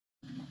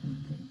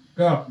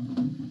Go.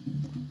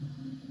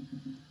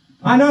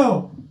 I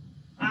know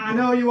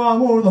you all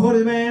more the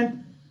Hooded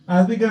Man.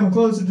 As we come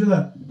closer to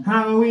the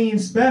Halloween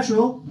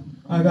special,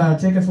 I got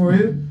a ticket for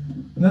you.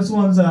 And this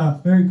one's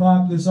a very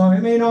popular song.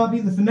 It may not be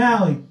the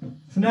finale.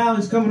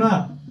 Finale's coming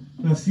up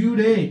in a few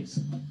days.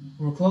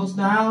 We're close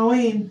to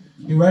Halloween.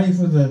 You ready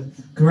for the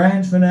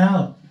grand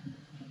finale?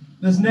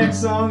 This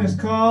next song is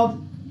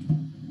called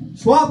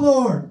Swamp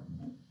Lord.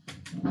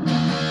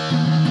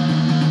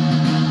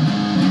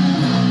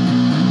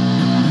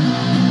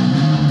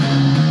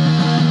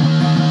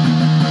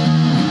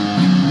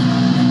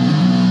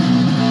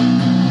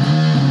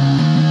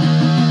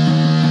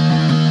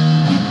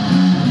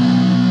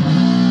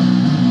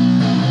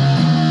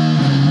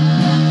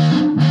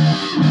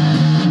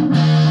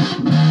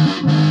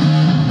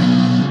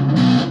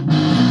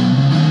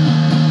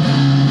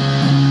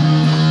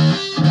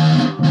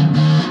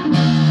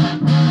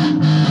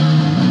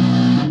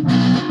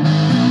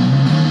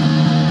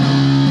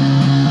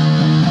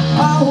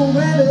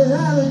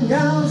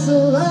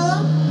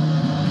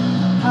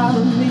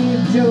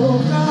 Your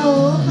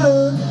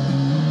comfort.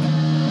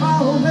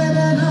 Oh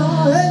baby,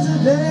 don't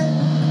hesitate.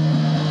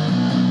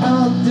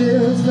 I'll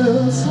just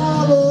the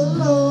swallow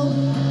low.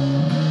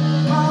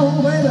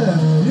 Oh baby,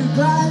 you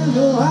climb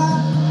so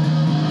high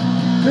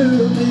to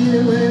be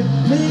with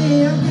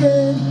me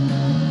again.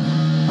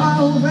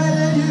 Oh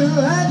baby, you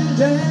had your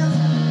chance.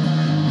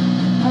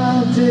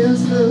 I'll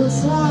just the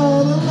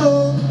swallow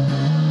low.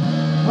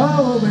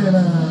 Oh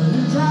baby,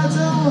 you tried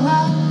so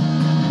hard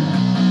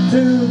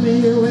to be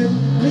with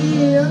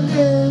me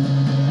again.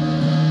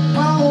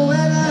 Oh,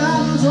 baby,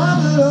 I just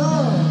want it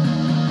all.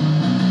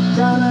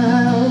 Trying to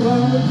have a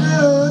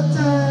good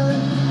time.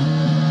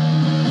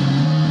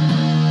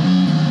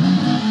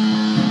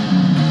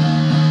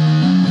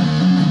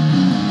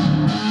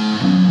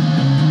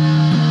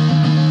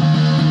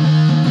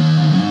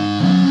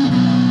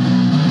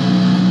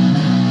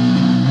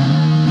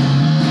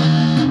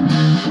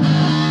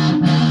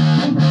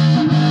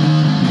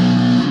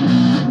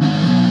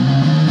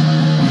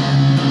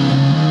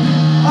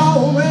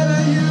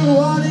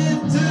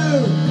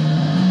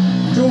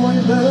 Join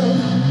the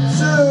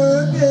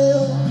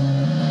circle.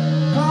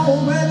 Oh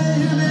baby,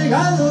 you make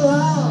us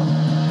laugh.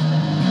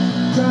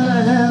 Try to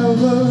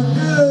have a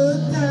good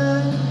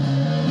time.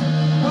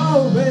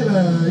 Oh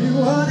baby, you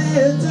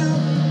wanted to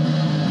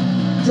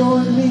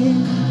join me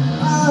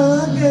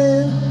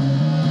again.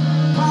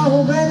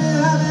 Oh baby,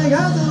 I make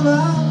us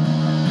laugh.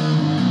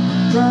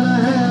 Try to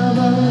have a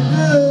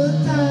good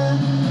time.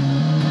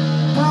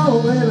 Oh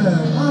baby,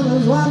 I'm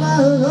just wanna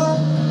go.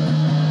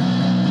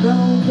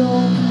 Don't go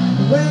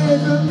away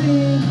from me,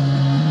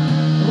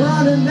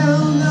 running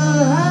down the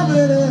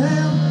highway to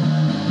hell.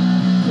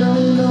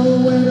 Don't know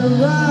where to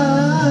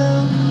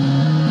run.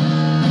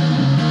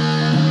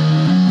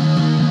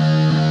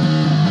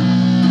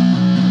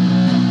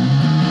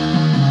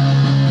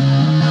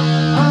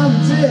 I'm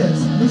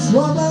just the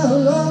swallow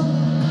alone,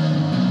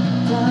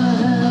 trying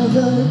to have a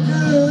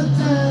good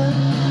time.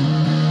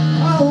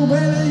 Oh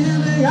baby, you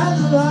think I'm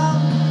so long,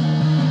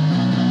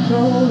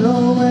 don't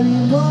know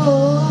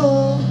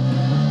anymore.